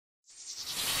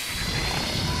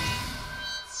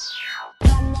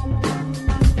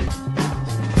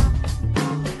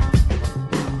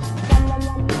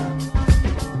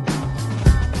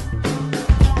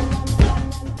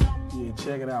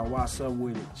what's up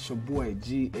with it? It's your boy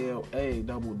GLA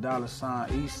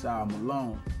 $Eastside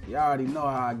Malone. Y'all already know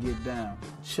how I get down.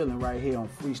 Chilling right here on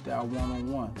Freestyle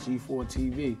 1-on-1, G4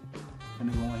 TV.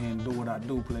 Finna go ahead and do what I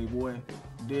do, playboy.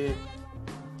 Dig?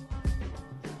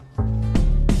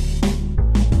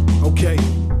 Okay.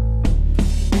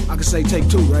 I can say take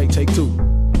two, right? Take two.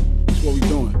 That's what we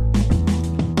doing.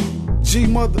 G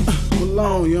Mother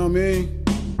Malone, you know what I mean?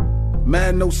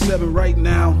 Madden 07 right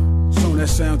now. It's on that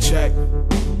sound check.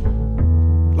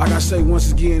 Like I say,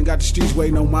 once again, got the streets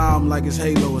waiting on my album like it's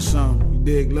Halo or something. You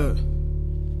dig? Look.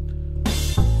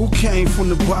 Who came from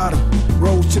the bottom,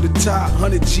 rose to the top,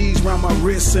 100 G's round my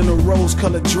wrist and a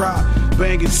rose-colored drop,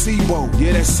 banging Sibo,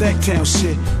 yeah, that Sacktown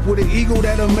shit, with an ego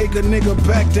that'll make a nigga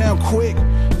back down quick.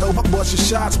 Throw a bunch of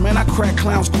shots, man, I crack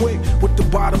clowns quick, with the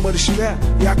bottom of the strap,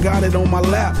 yeah, I got it on my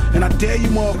lap, and I dare you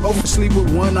motherfuckers sleep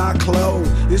with one eye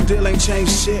closed. This deal ain't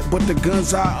changed shit, but the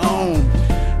guns I own.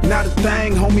 Not a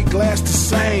thing, homie, Glass the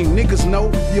same. Niggas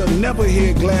know you'll never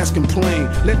hear Glass complain.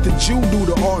 Let the Jew do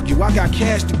the argue, I got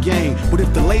cash to gain. But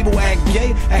if the label act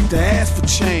gay, act the ass for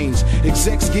change.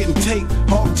 Execs getting taped,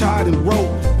 hog-tied and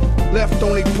rope, left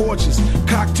on their porches,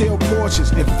 cocktail porches,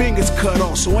 and fingers cut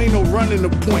off, so ain't no running the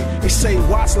point. They say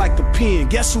Watts like the pen,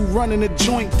 guess who running the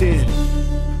joint then?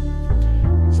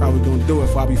 That's how we gonna do it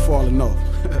if I be falling off.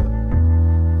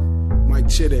 Mike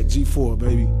Chidek, G4,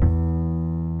 baby.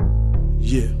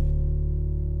 Yeah.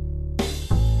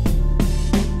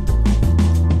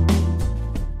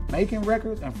 Making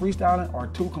records and freestyling are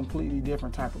two completely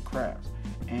different type of crafts.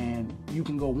 And you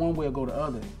can go one way or go the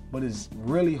other, but it's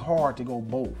really hard to go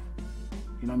both.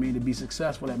 You know what I mean? To be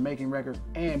successful at making records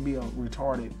and be a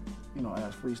retarded, you know,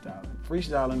 as freestyling.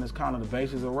 Freestyling is kind of the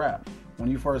basis of rap.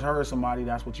 When you first heard somebody,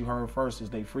 that's what you heard first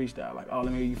is they freestyle. Like, oh,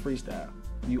 let me hear you freestyle.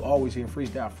 You always hear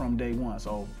freestyle from day one.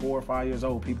 So 4 or 5 years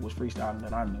old, people was freestyling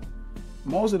that I knew.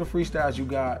 Most of the freestyles you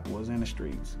got was in the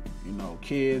streets. You know,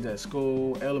 kids at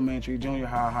school, elementary, junior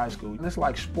high, high school. And it's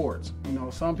like sports. You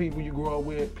know, some people you grow up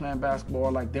with playing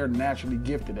basketball, like they're naturally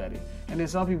gifted at it. And then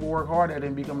some people work hard at it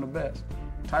and become the best.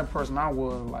 The type of person I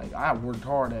was, like, I worked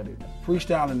hard at it.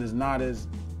 Freestyling is not as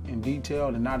in detail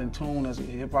and not in tune as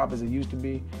hip hop as it used to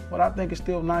be. But I think it's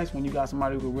still nice when you got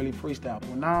somebody who can really freestyle.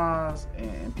 When Nas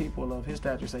and people of his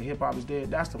stature say hip hop is dead,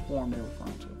 that's the form they're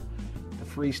referring to.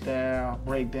 Freestyle,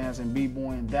 breakdancing,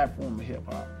 b-boying, that form of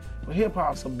hip-hop. But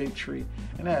hip-hop's a big tree,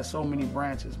 and it has so many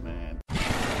branches, man.